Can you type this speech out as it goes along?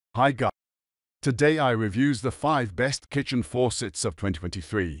Hi guys, today I reviews the 5 best kitchen faucets of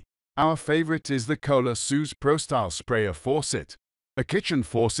 2023. Our favorite is the Kohler Sous Pro Style Sprayer Faucet. A kitchen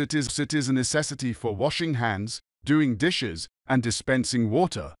faucet is a necessity for washing hands, doing dishes, and dispensing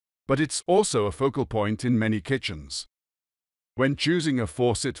water, but it's also a focal point in many kitchens. When choosing a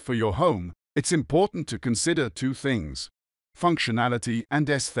faucet for your home, it's important to consider two things: functionality and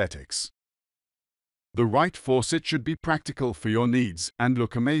aesthetics. The right faucet should be practical for your needs and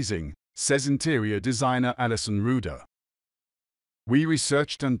look amazing, says interior designer Alison Ruder. We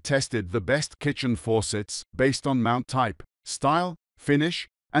researched and tested the best kitchen faucets based on mount type, style, finish,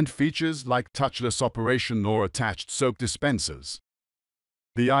 and features like touchless operation or attached soap dispensers.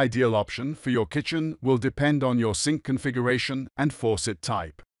 The ideal option for your kitchen will depend on your sink configuration and faucet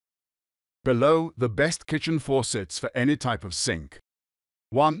type. Below, the best kitchen faucets for any type of sink.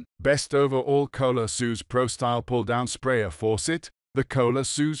 1. Best overall Kohler Sous Pro Style Pull-Down Sprayer Faucet. The Kohler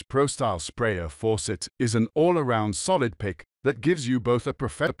Sous Pro Style Sprayer Faucet is an all-around solid pick that gives you both a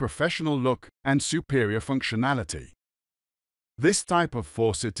professional look and superior functionality. This type of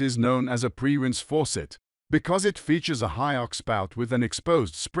faucet is known as a pre-rinse faucet because it features a high arc spout with an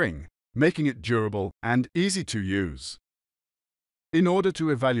exposed spring, making it durable and easy to use. In order to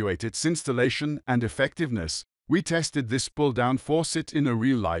evaluate its installation and effectiveness, we tested this pull-down faucet in a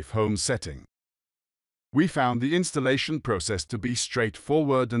real-life home setting. We found the installation process to be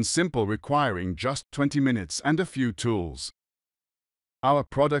straightforward and simple, requiring just 20 minutes and a few tools. Our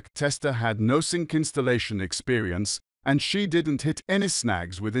product tester had no sink installation experience, and she didn't hit any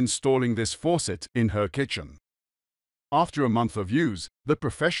snags with installing this faucet in her kitchen. After a month of use, the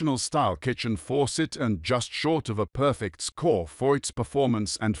professional-style kitchen faucet earned just short of a perfect score for its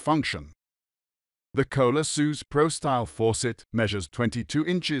performance and function. The Kohler Sous Pro Style Faucet measures 22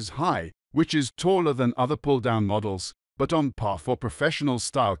 inches high, which is taller than other pull-down models, but on par for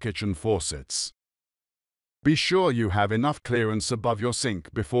professional-style kitchen faucets. Be sure you have enough clearance above your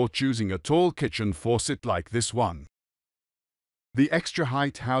sink before choosing a tall kitchen faucet like this one. The extra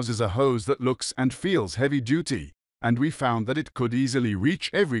height houses a hose that looks and feels heavy-duty, and we found that it could easily reach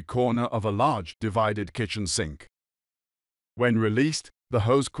every corner of a large, divided kitchen sink. When released, the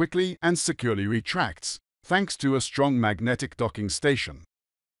hose quickly and securely retracts, thanks to a strong magnetic docking station.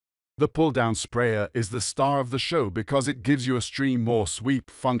 The pull-down sprayer is the star of the show because it gives you a stream or sweep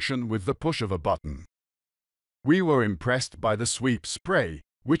function with the push of a button. We were impressed by the sweep spray,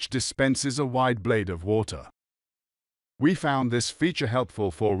 which dispenses a wide blade of water. We found this feature helpful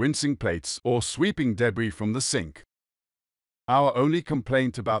for rinsing plates or sweeping debris from the sink. Our only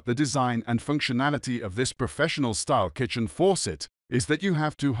complaint about the design and functionality of this professional-style kitchen faucet is that you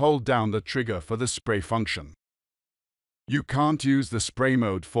have to hold down the trigger for the spray function. You can't use the spray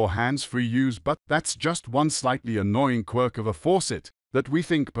mode for hands-free use, but that's just one slightly annoying quirk of a faucet that we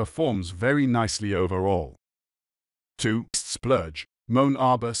think performs very nicely overall. 2. Splurge Moan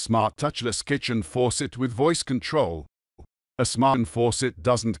Arbor Smart Touchless Kitchen Faucet with Voice Control. A smart faucet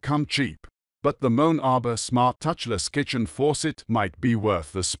doesn't come cheap, but the Moan Arbor Smart Touchless Kitchen Faucet might be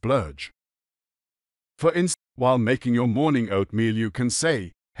worth the splurge. For instance, while making your morning oatmeal, you can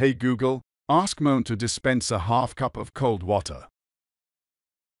say, "Hey Google, ask Moan to dispense a half cup of cold water."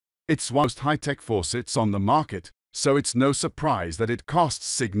 It's one of the most high-tech faucets on the market, so it's no surprise that it costs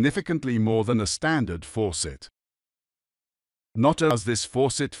significantly more than a standard faucet. Not only does this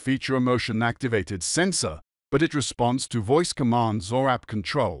faucet feature a motion-activated sensor, but it responds to voice commands or app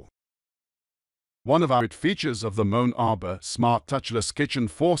control. One of our features of the Moan Arbor Smart Touchless Kitchen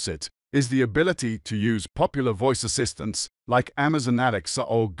Faucet is the ability to use popular voice assistants like Amazon Alexa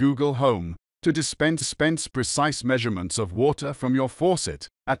or Google Home to dispense precise measurements of water from your faucet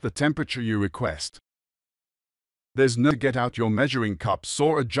at the temperature you request. There's no need to get out your measuring cups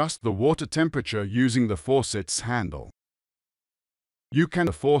or adjust the water temperature using the faucet's handle. You can turn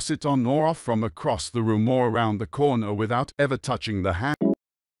the faucet on or off from across the room or around the corner without ever touching the handle.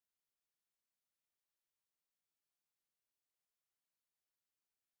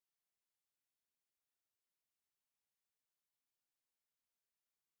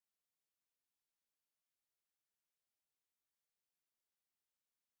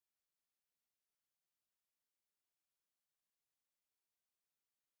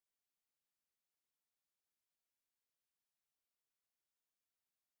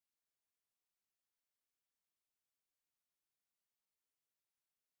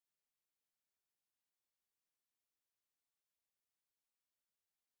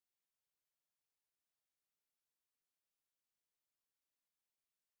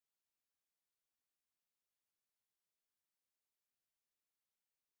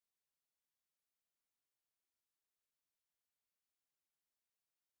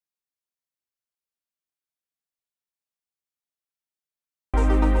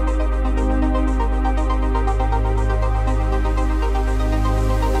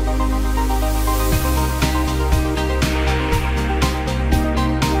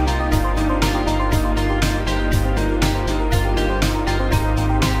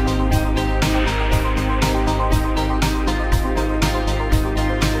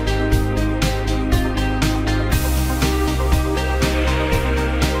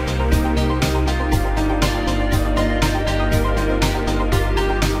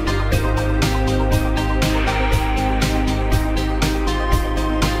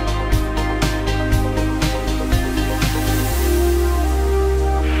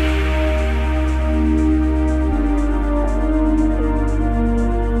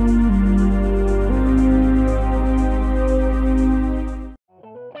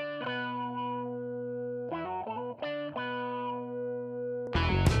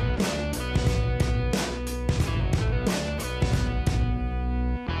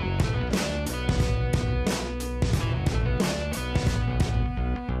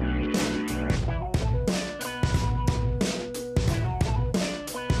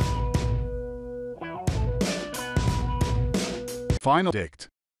 Final verdict.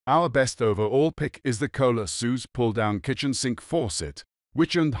 Our best overall pick is the Kohler Sous pull-down kitchen sink faucet,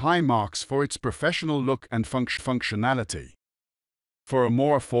 which earned high marks for its professional look and functionality. For a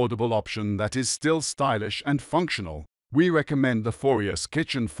more affordable option that is still stylish and functional, we recommend the Faucet's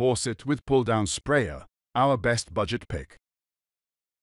kitchen faucet with pull-down sprayer, our best budget pick.